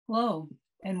Hello,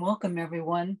 and welcome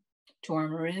everyone to our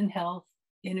MarinHealth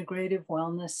Integrative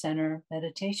Wellness Center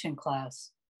meditation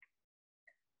class.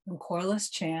 I'm Corliss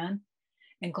Chan,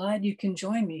 and glad you can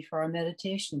join me for our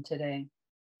meditation today.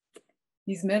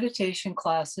 These meditation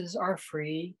classes are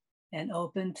free and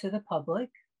open to the public,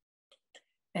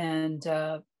 and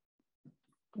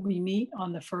we meet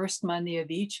on the first Monday of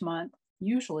each month,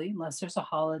 usually, unless there's a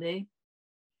holiday.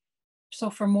 So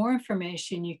for more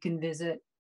information, you can visit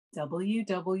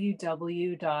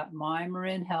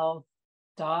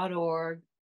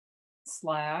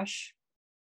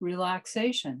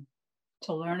www.mymarinhealth.org/relaxation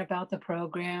to learn about the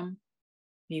program,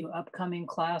 view upcoming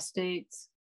class dates,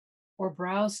 or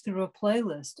browse through a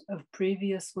playlist of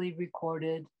previously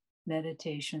recorded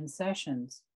meditation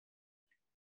sessions.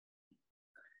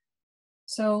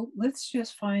 So let's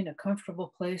just find a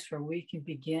comfortable place where we can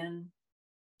begin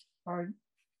our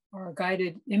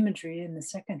guided imagery in the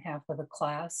second half of the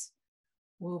class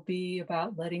will be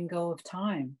about letting go of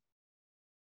time.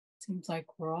 Seems like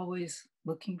we're always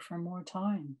looking for more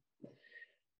time.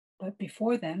 But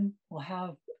before then, we'll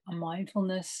have a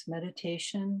mindfulness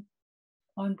meditation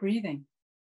on breathing,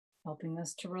 helping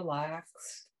us to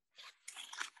relax.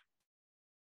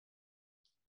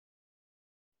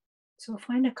 So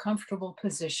find a comfortable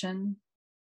position,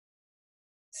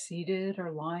 seated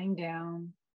or lying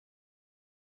down,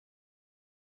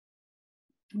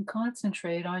 and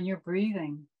concentrate on your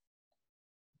breathing.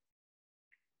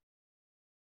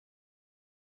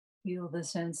 Feel the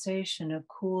sensation of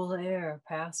cool air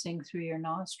passing through your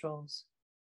nostrils.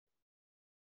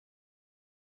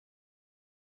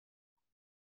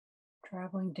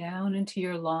 Traveling down into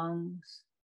your lungs.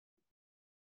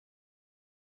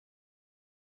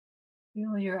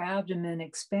 Feel your abdomen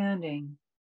expanding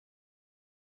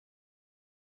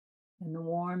and the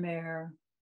warm air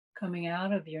coming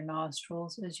out of your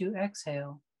nostrils as you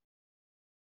exhale.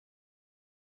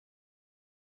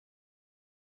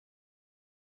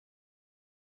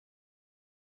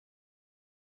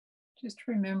 Just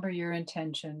remember your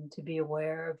intention to be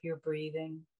aware of your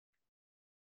breathing.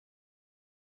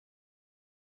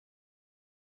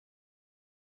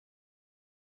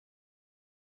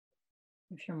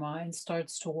 If your mind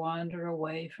starts to wander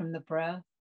away from the breath,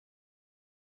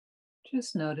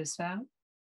 just notice that.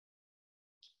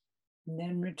 And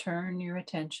then return your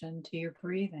attention to your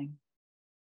breathing.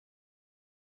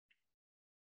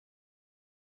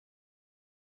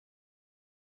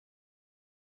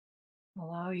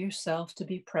 Allow yourself to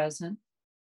be present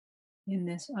in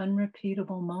this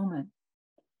unrepeatable moment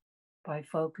by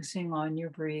focusing on your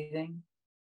breathing,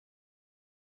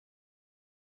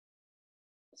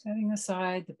 setting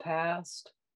aside the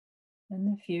past and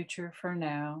the future for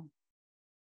now.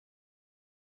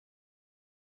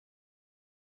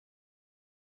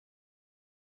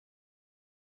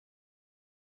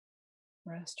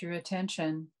 Rest your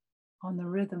attention on the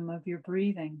rhythm of your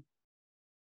breathing.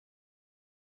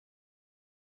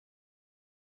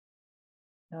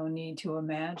 No need to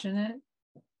imagine it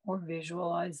or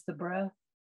visualize the breath.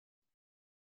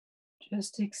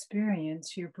 Just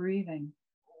experience your breathing.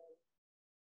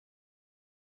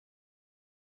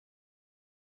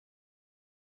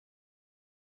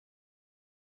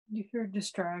 If you're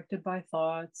distracted by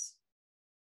thoughts,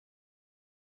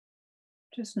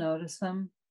 just notice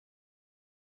them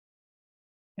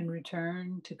and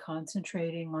return to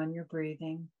concentrating on your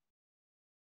breathing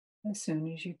as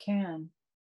soon as you can.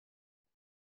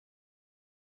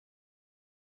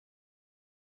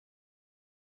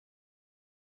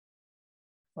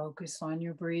 Focus on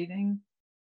your breathing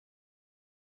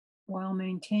while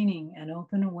maintaining an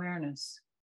open awareness.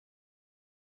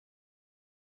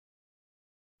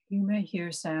 You may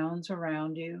hear sounds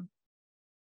around you,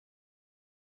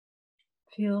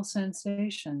 feel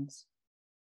sensations,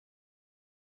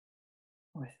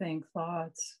 or think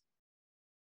thoughts.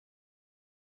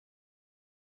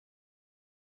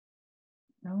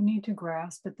 No need to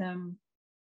grasp at them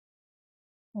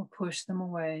or push them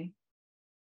away.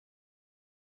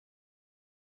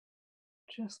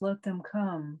 Just let them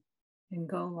come and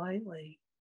go lightly.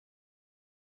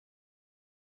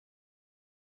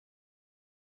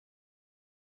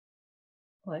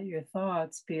 Let your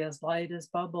thoughts be as light as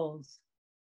bubbles,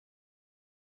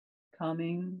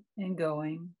 coming and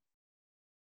going.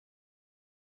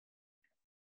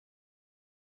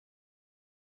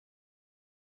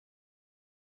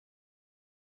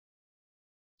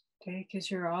 Take as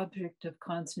your object of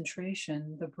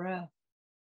concentration the breath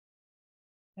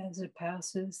as it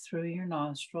passes through your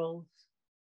nostrils.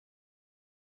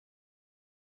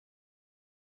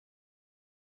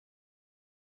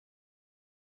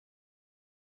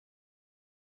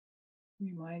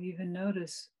 You might even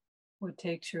notice What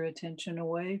takes your attention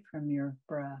away from your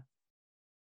breath?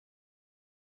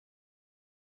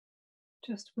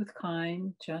 Just with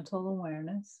kind, gentle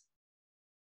awareness.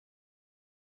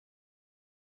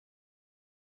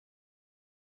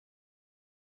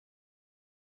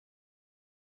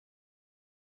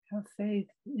 Have faith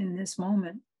in this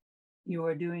moment. You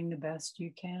are doing the best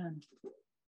you can.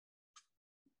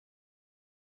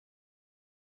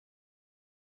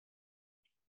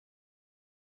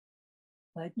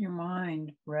 Let your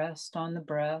mind rest on the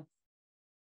breath,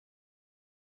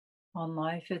 on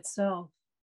life itself.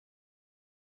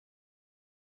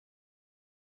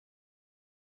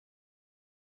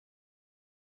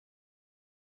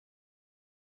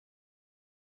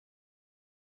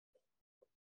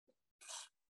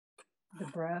 The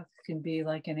breath can be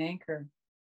like an anchor,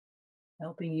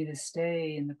 helping you to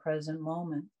stay in the present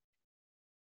moment.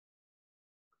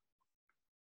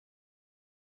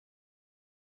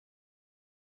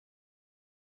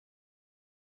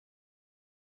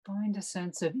 Find a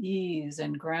sense of ease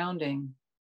and grounding.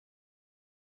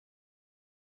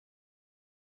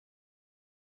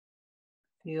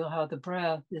 Feel how the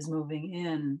breath is moving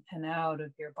in and out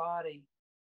of your body.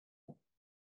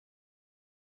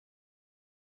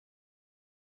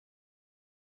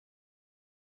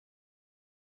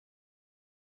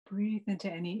 Breathe into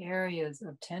any areas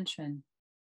of tension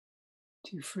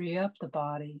to free up the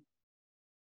body.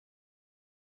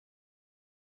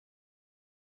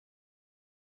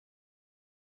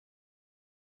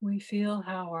 We feel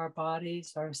how our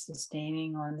bodies are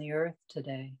sustaining on the earth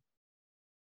today.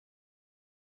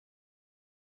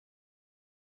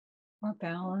 Our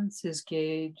balance is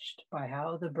gauged by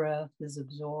how the breath is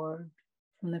absorbed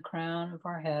from the crown of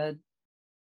our head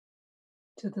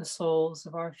to the soles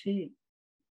of our feet.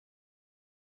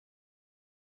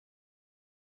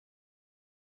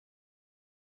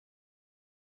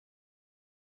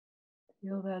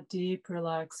 Feel that deep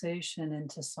relaxation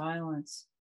into silence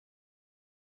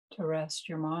to rest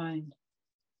your mind.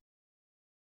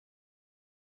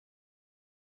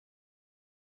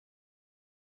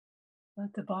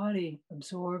 Let the body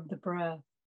absorb the breath.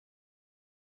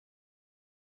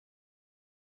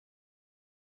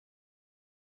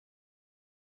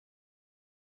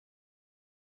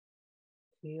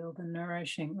 Feel the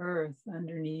nourishing earth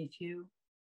underneath you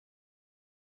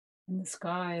and the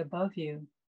sky above you.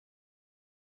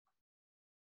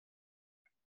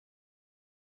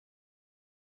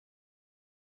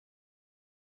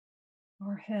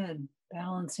 Our head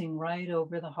balancing right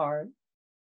over the heart.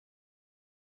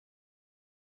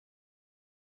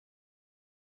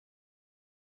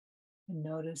 And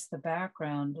notice the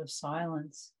background of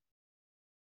silence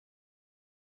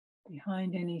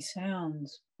behind any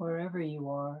sounds wherever you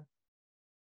are.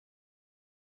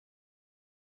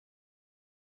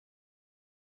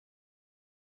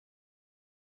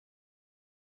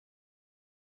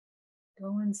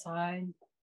 Go inside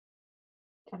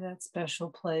to that special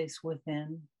place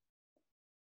within.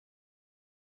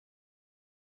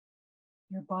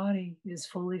 Your body is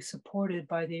fully supported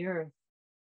by the earth.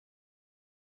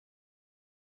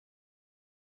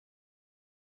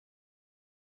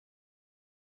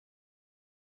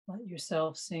 Let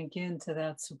yourself sink into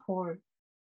that support.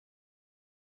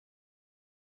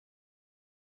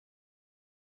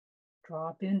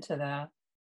 Drop into that.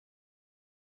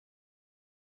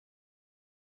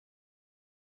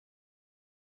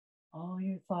 All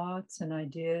your thoughts and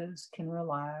ideas can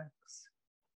relax.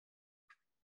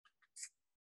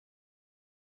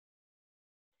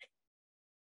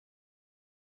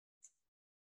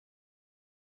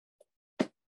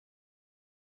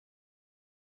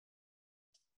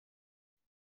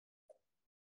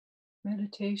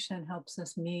 Meditation helps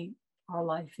us meet our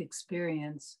life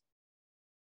experience,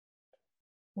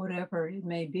 whatever it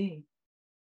may be.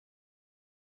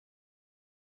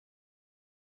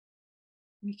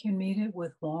 We can meet it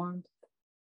with warmth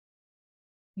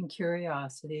and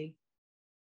curiosity.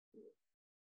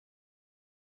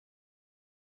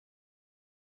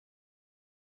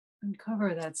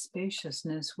 Uncover that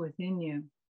spaciousness within you.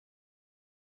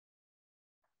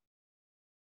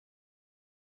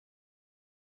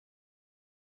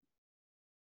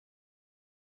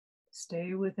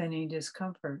 Stay with any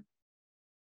discomfort.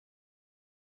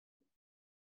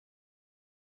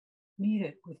 Meet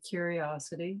it with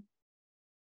curiosity.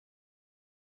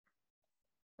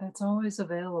 That's always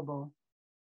available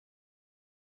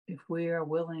if we are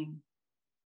willing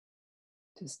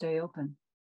to stay open.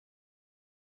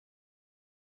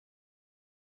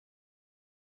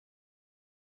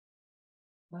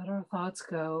 Let our thoughts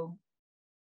go.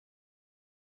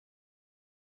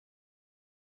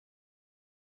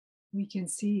 We can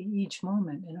see each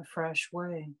moment in a fresh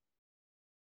way.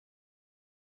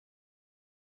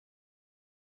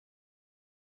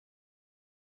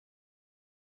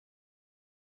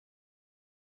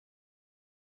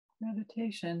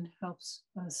 Meditation helps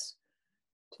us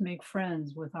to make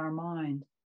friends with our mind,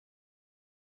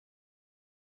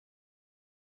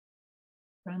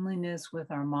 friendliness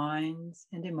with our minds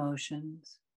and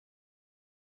emotions.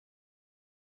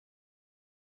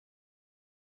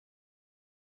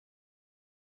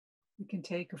 We can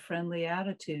take a friendly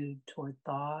attitude toward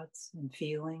thoughts and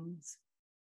feelings,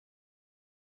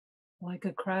 like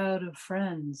a crowd of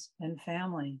friends and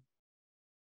family.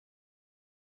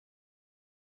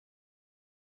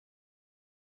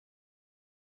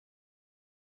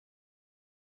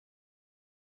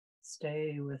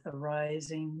 Stay with a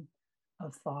rising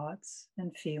of thoughts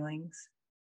and feelings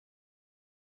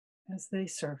as they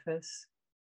surface.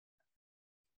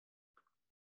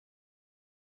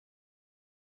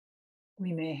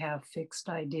 We may have fixed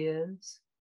ideas.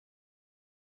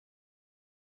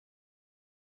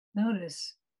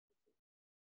 Notice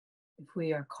if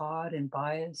we are caught in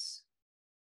bias.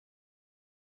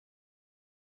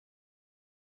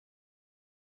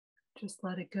 Just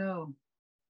let it go.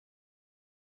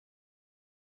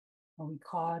 Are we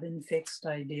caught in fixed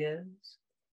ideas?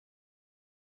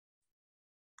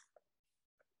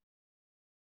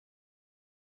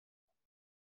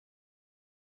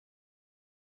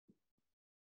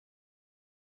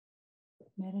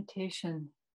 Meditation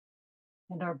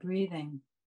and our breathing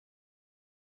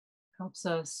helps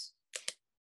us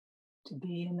to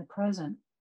be in the present.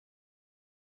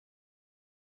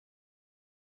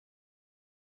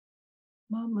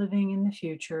 Not living in the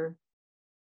future,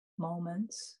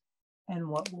 moments, and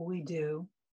what will we do.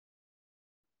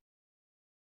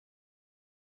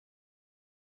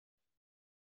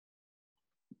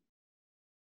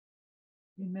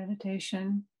 In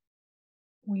meditation,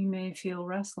 we may feel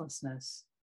restlessness.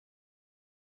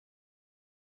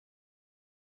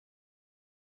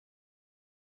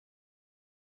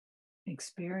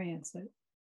 Experience it,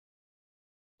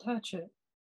 touch it,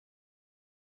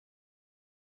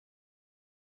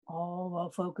 all while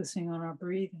focusing on our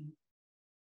breathing.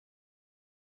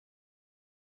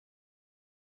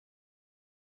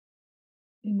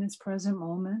 In this present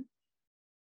moment,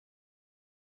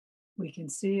 we can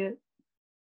see it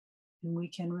and we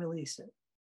can release it.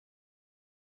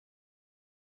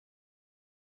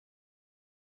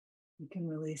 We can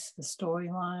release the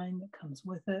storyline that comes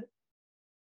with it.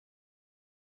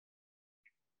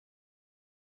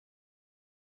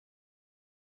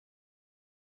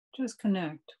 Just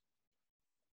connect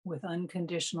with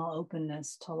unconditional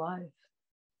openness to life.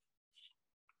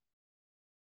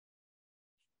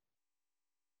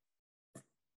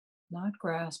 Not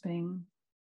grasping,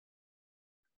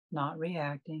 not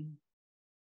reacting.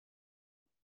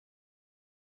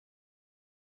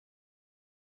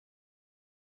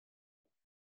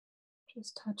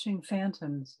 Just touching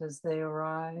phantoms as they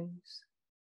arise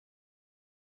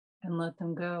and let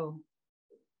them go.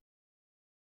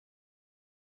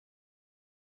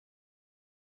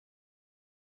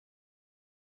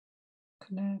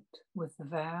 Connect with the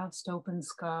vast open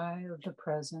sky of the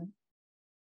present.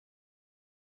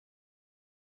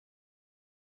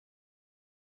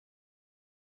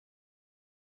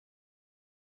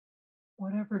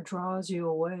 Whatever draws you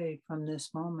away from this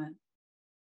moment,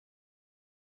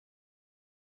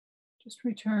 just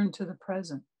return to the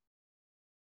present.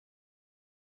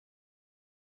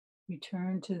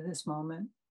 Return to this moment,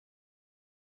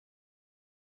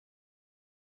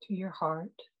 to your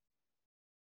heart,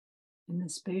 in the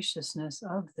spaciousness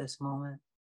of this moment.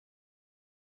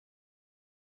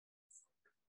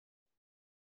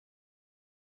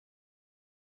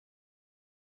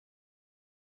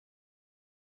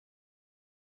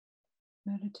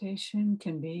 Meditation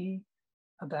can be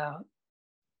about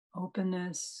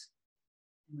openness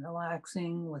and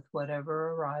relaxing with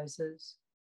whatever arises,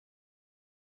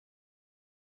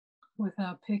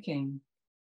 without picking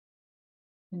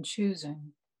and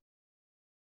choosing,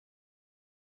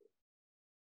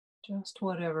 just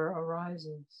whatever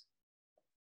arises.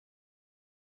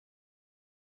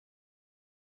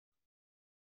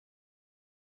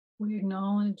 We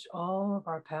acknowledge all of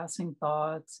our passing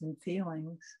thoughts and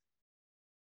feelings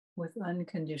with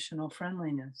unconditional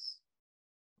friendliness.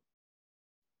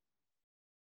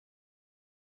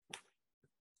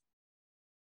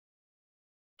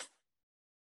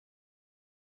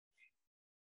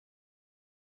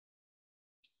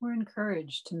 We're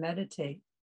encouraged to meditate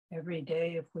every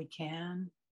day if we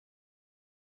can,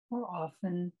 or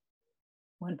often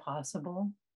when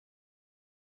possible,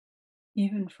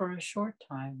 even for a short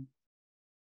time,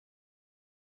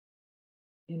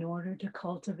 in order to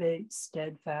cultivate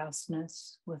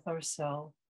steadfastness with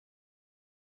ourselves.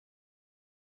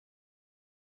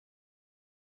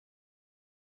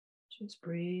 Just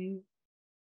breathe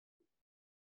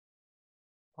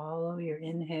Follow your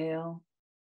inhale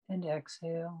and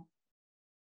exhale.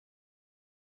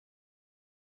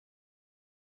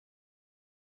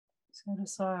 Set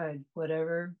aside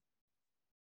whatever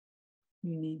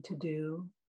you need to do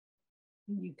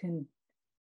that you can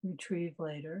retrieve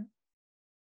later.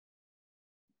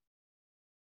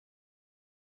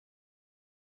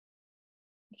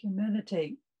 You can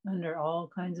meditate under all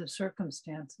kinds of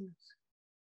circumstances.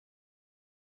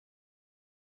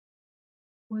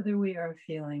 Whether we are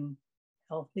feeling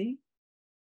healthy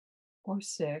or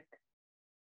sick,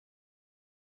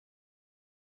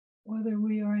 whether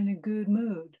we are in a good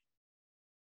mood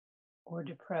or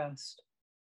depressed,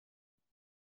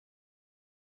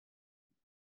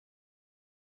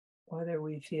 whether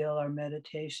we feel our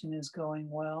meditation is going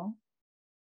well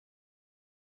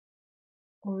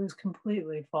or is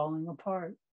completely falling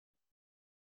apart.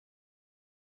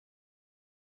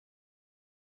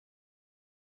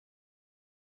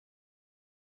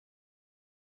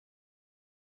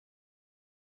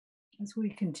 As we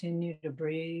continue to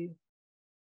breathe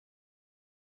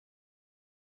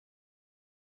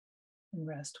and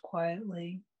rest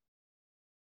quietly,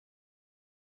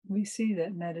 we see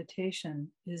that meditation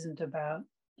isn't about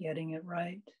getting it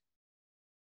right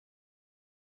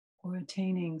or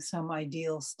attaining some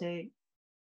ideal state.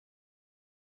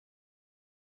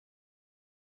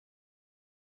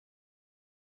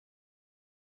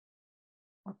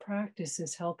 Our practice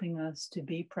is helping us to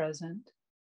be present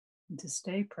and to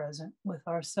stay present with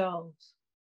ourselves,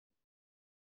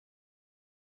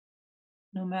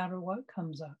 no matter what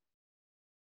comes up.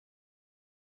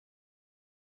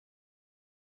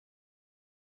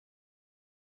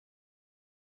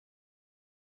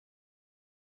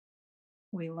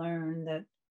 We learn that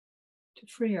to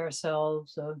free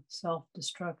ourselves of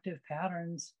self-destructive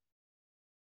patterns,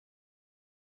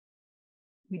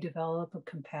 we develop a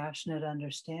compassionate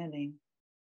understanding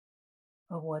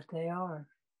of what they are.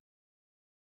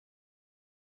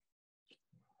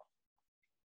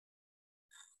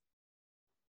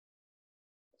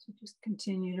 So just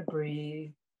continue to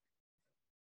breathe,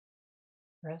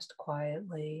 rest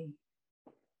quietly.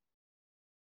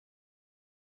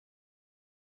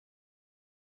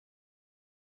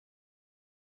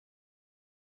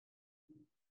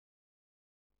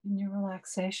 In your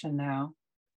relaxation now,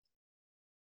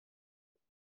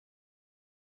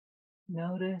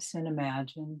 notice and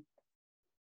imagine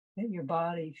that your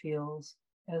body feels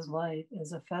as light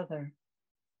as a feather.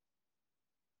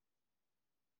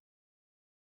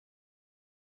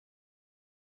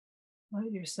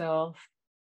 Let yourself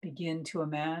begin to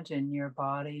imagine your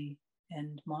body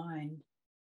and mind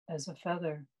as a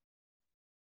feather.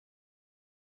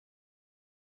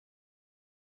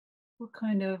 What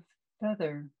kind of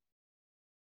feather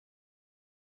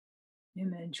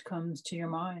image comes to your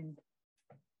mind?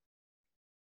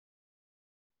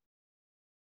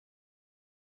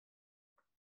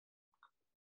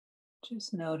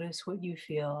 Just notice what you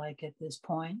feel like at this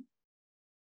point.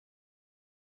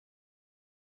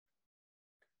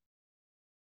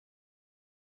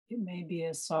 It may be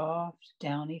a soft,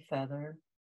 downy feather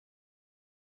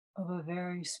of a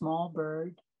very small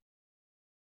bird.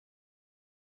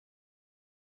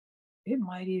 It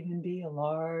might even be a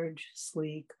large,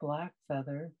 sleek black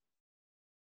feather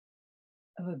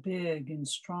of a big and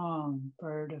strong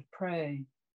bird of prey.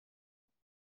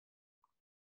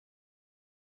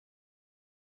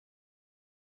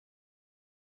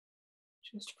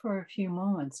 Just for a few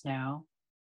moments now,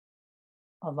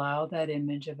 allow that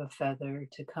image of a feather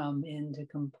to come into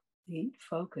complete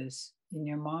focus in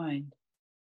your mind.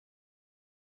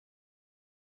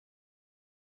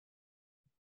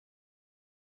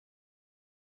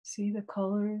 See the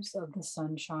colors of the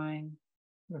sunshine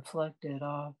reflected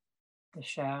off the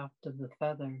shaft of the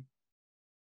feather.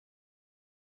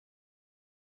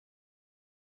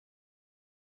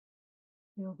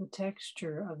 Feel the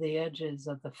texture of the edges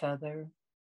of the feather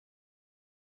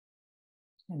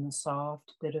and the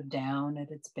soft bit of down at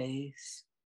its base.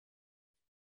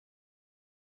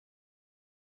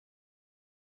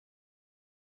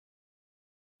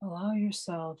 Allow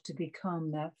yourself to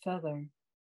become that feather.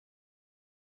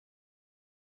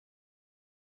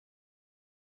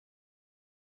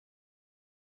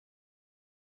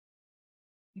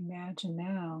 Imagine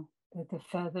now that the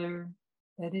feather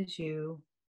that is you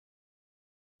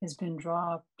has been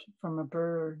dropped from a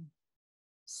bird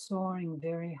soaring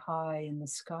very high in the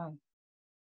sky.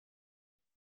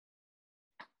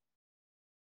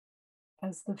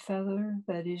 As the feather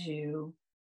that is you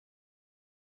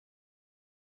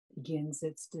begins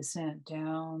its descent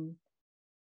down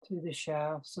through the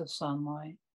shafts of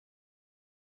sunlight,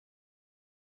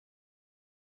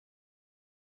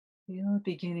 Feel it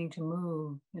beginning to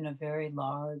move in a very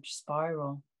large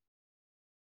spiral.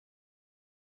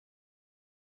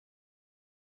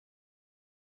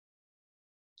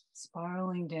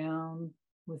 Spiraling down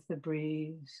with the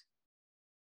breeze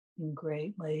in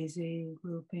great lazy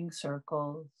looping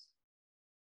circles.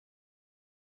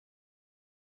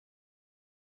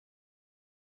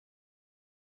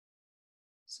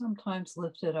 Sometimes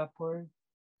lifted upward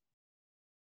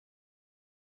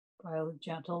by a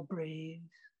gentle breeze,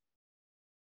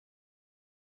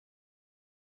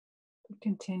 but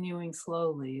continuing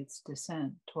slowly its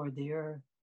descent toward the earth.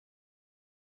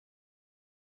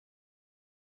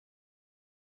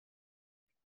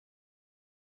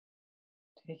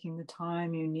 Taking the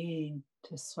time you need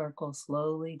to circle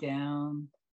slowly down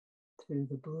through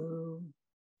the blue,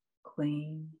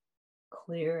 clean,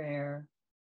 clear air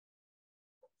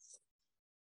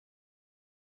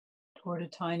toward a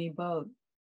tiny boat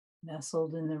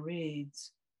nestled in the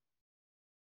reeds,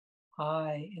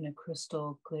 high in a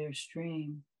crystal clear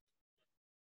stream.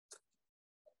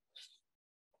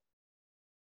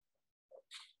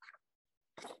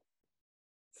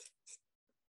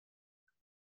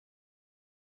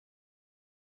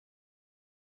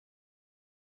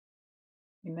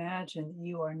 Imagine that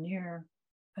you are near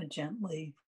a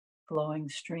gently flowing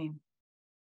stream.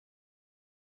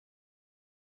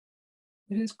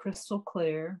 It is crystal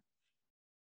clear,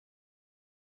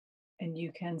 and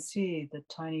you can see the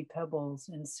tiny pebbles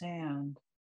and sand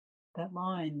that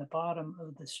line the bottom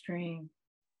of the stream.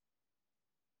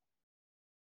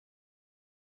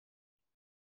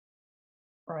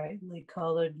 Brightly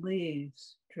colored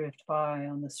leaves drift by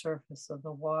on the surface of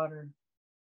the water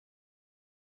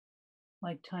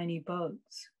like tiny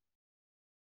boats.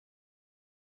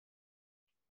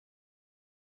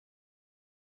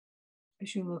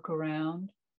 As you look around,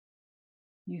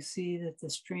 you see that the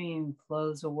stream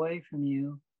flows away from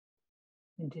you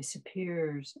and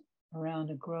disappears around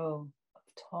a grove of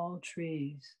tall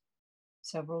trees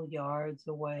several yards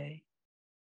away.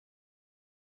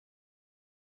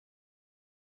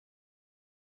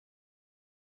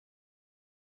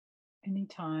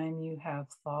 Anytime you have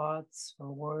thoughts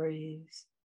or worries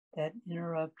that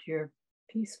interrupt your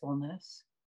peacefulness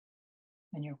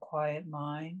and your quiet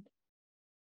mind,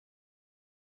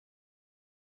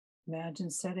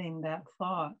 imagine setting that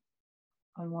thought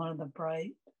on one of the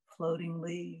bright floating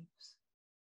leaves.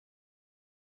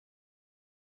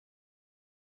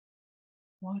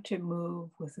 Watch it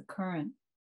move with the current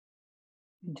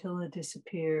until it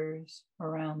disappears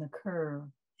around the curve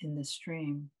in the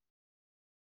stream.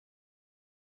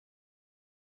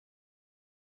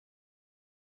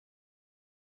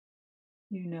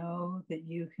 You know that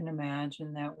you can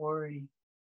imagine that worry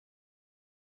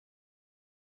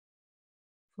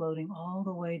floating all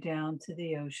the way down to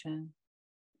the ocean.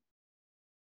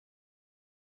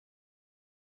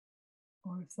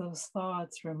 Or if those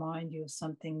thoughts remind you of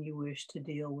something you wish to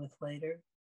deal with later,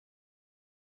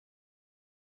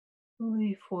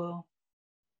 relief will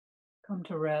come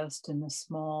to rest in a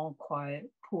small, quiet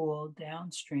pool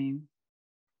downstream.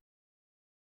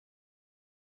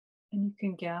 And you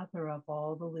can gather up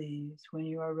all the leaves when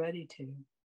you are ready to.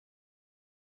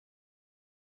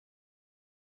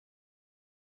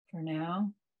 For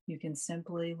now, you can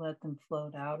simply let them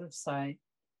float out of sight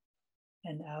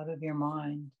and out of your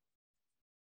mind.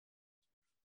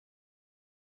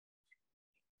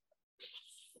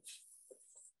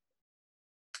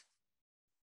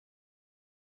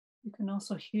 You can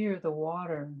also hear the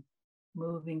water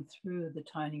moving through the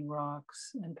tiny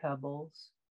rocks and pebbles.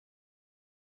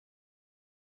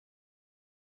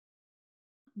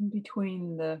 In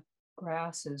between the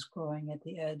grasses growing at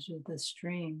the edge of the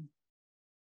stream.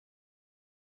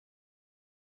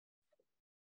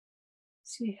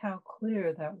 See how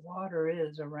clear that water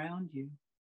is around you.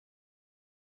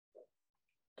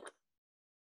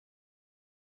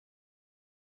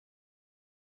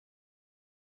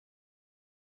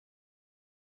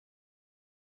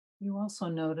 You also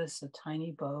notice a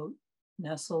tiny boat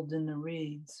nestled in the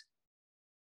reeds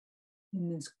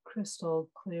in this crystal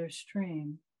clear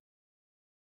stream.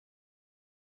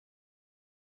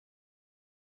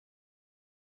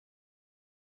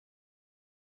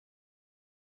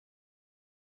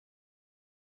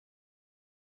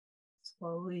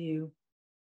 Slowly you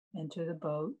enter the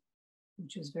boat,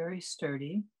 which is very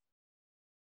sturdy,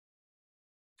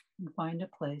 and find a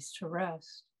place to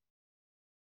rest.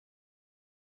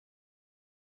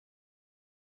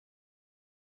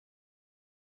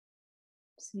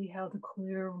 See how the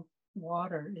clear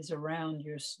water is around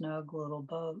your snug little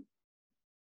boat.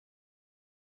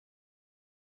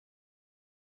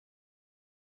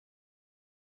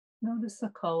 Notice the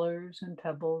colors and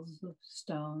pebbles of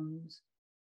stones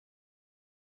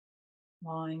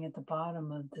lying at the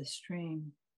bottom of the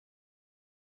stream.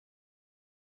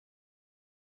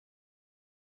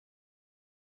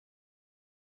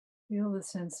 Feel the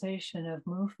sensation of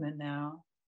movement now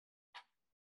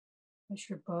as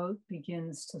your boat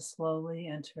begins to slowly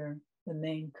enter the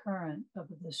main current of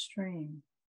the stream.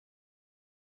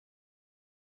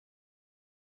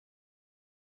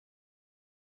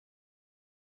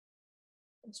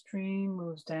 The stream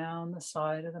moves down the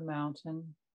side of the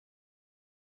mountain,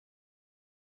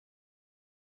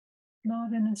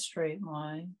 not in a straight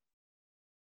line,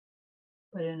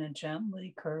 but in a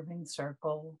gently curving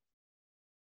circle,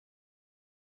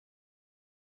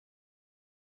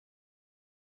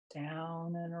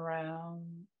 down and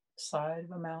around the side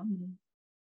of a mountain.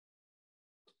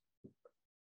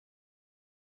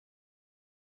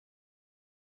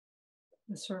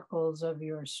 The circles of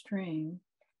your stream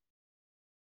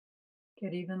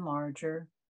get even larger,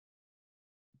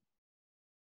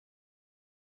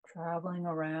 traveling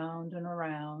around and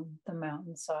around the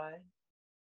mountainside.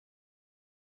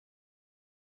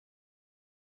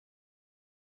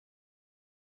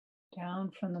 Down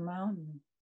from the mountain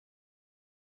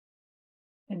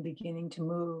and beginning to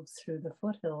move through the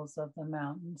foothills of the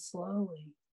mountain slowly.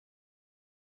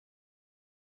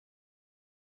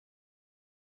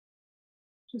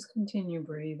 Just continue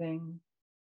breathing,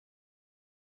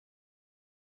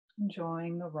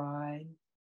 enjoying the ride.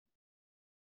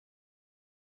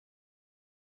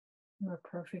 You are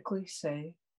perfectly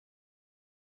safe.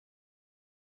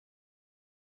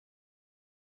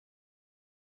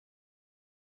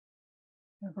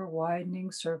 Ever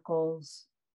widening circles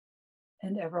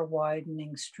and ever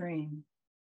widening stream.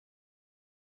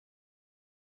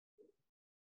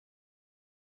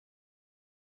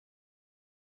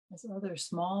 As other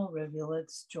small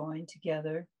rivulets join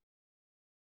together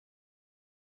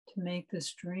to make the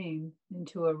stream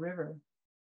into a river.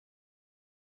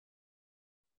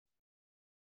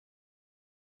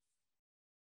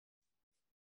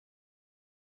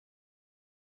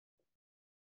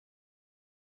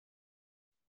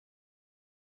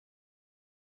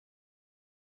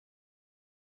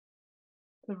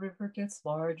 The river gets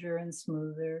larger and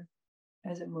smoother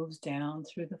as it moves down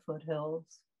through the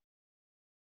foothills.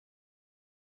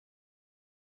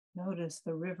 Notice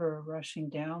the river rushing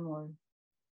downward,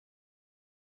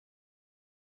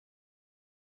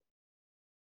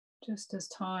 just as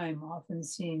time often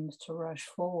seems to rush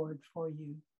forward for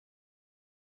you.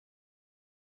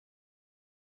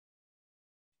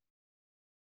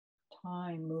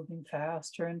 Time moving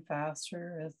faster and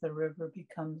faster as the river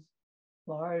becomes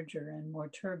larger and more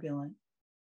turbulent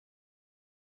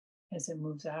as it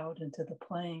moves out into the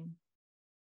plain.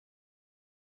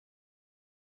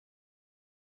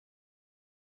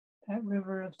 That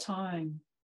river of time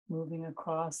moving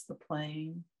across the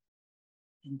plain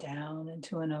and down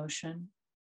into an ocean.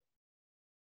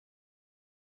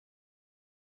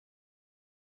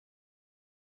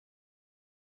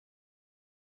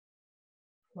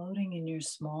 Floating in your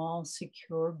small,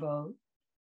 secure boat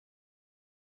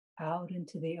out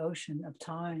into the ocean of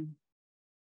time.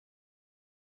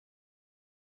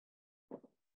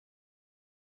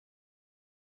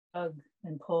 Tug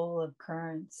and pull of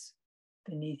currents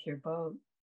beneath your boat.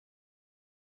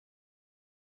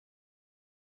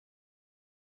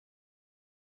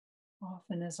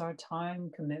 Often as our time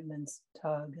commitments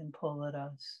tug and pull at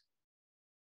us,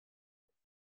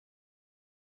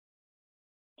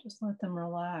 just let them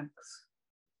relax.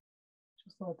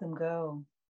 Just let them go.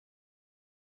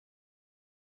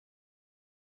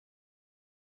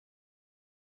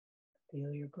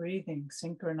 Feel your breathing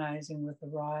synchronizing with the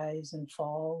rise and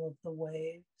fall of the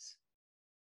waves.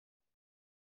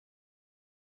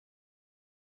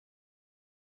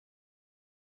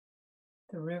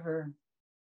 The river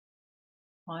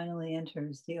finally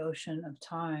enters the ocean of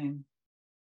time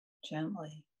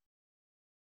gently.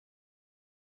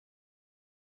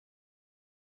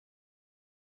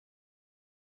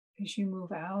 As you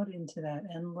move out into that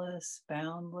endless,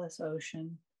 boundless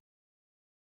ocean,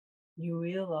 you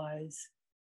realize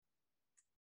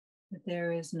that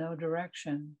there is no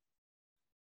direction,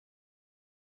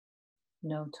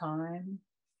 no time,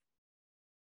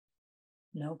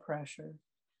 no pressure.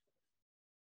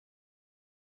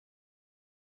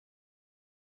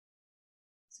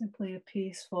 Simply a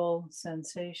peaceful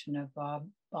sensation of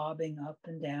bobbing up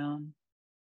and down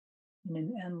in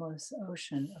an endless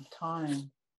ocean of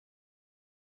time.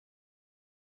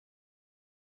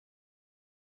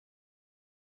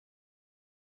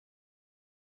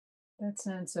 That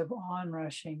sense of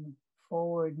onrushing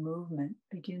forward movement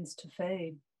begins to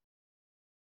fade.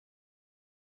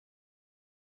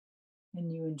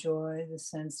 and you enjoy the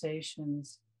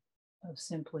sensations of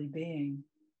simply being.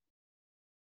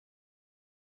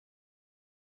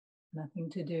 Nothing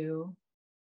to do,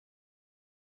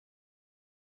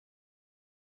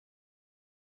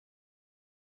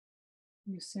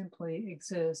 you simply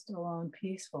exist alone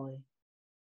peacefully.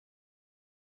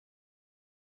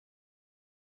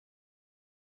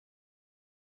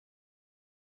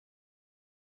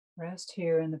 Rest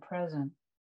here in the present.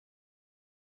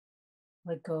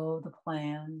 Let go of the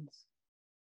plans,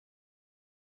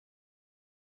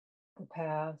 the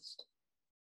past,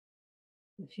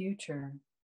 the future.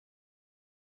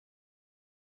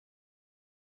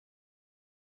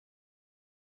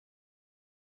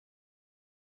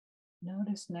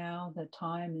 Notice now that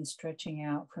time is stretching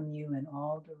out from you in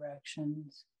all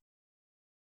directions,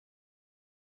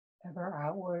 ever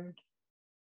outward,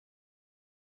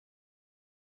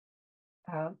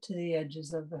 out to the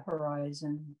edges of the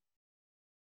horizon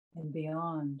and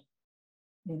beyond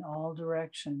in all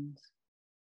directions.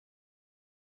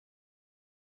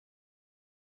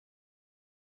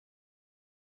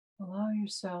 Allow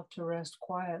yourself to rest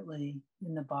quietly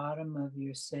in the bottom of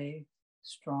your safe,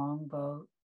 strong boat.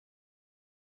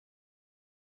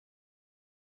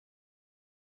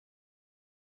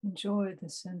 Enjoy the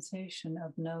sensation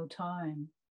of no time,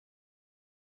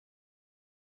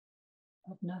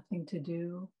 of nothing to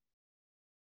do,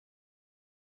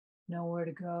 nowhere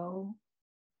to go.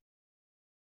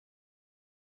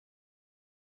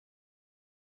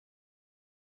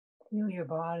 Feel your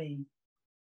body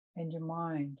and your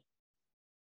mind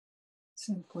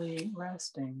simply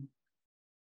resting,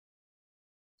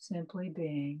 simply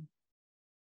being.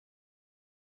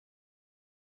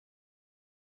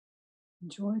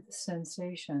 Enjoy the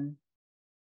sensation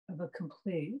of a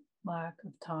complete lack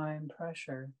of time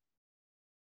pressure,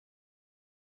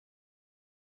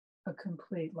 a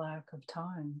complete lack of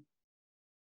time.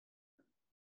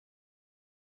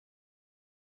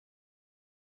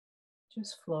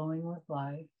 Just flowing with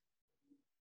life.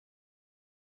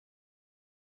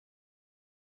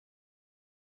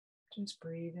 Just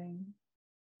breathing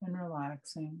and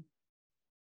relaxing.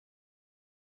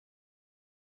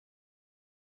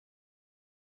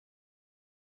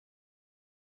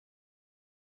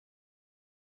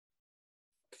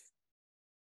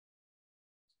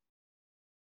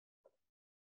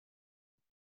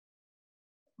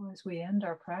 As we end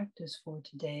our practice for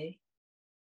today,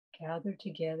 gather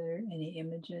together any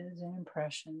images and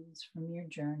impressions from your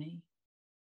journey.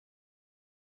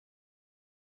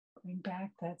 Bring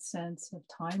back that sense of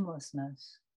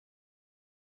timelessness,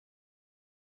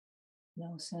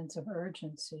 no sense of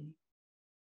urgency.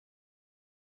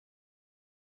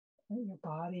 Let your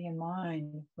body and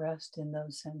mind rest in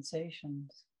those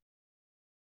sensations.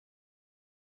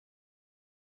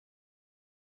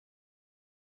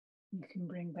 You can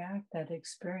bring back that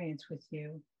experience with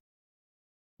you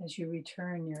as you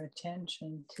return your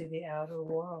attention to the outer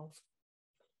world.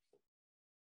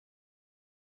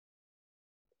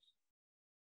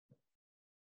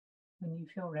 When you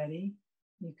feel ready,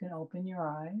 you can open your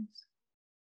eyes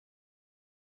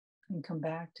and come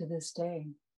back to this day.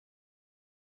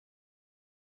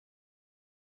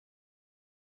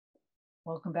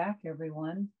 Welcome back,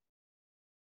 everyone.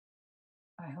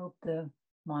 I hope the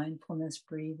mindfulness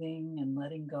breathing and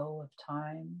letting go of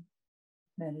time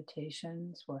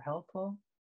meditations were helpful.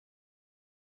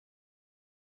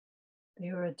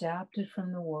 They were adapted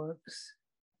from the works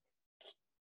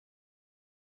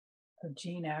of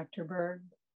Jean Achterberg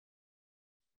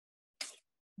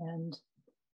and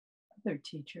other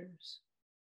teachers.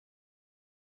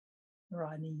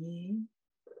 Rodney Yee,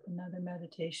 another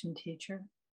meditation teacher.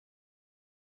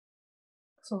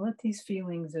 So let these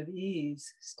feelings of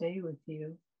ease stay with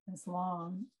you as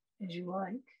long as you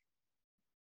like.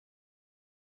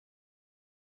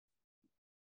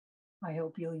 I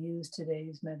hope you'll use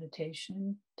today's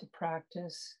meditation to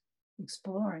practice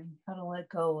exploring how to let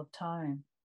go of time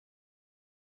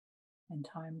and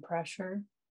time pressure.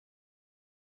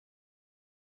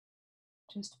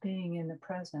 Just being in the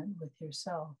present with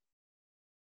yourself.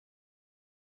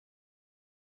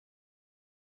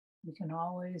 We can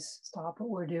always stop what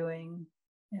we're doing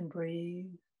and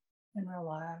breathe and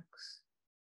relax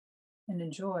and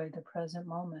enjoy the present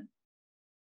moment.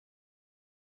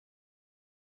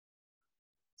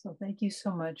 So thank you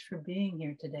so much for being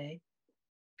here today.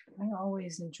 I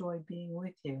always enjoy being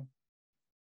with you.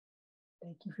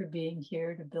 Thank you for being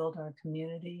here to build our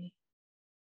community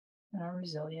and our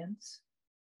resilience.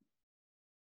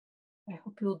 I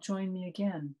hope you'll join me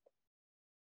again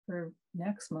for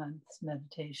next month's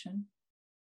meditation,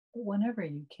 but whenever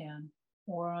you can,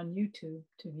 or on YouTube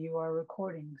to view our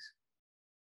recordings.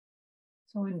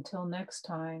 So until next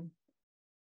time,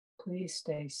 please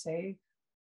stay safe,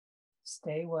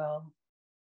 stay well,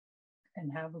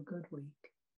 and have a good week.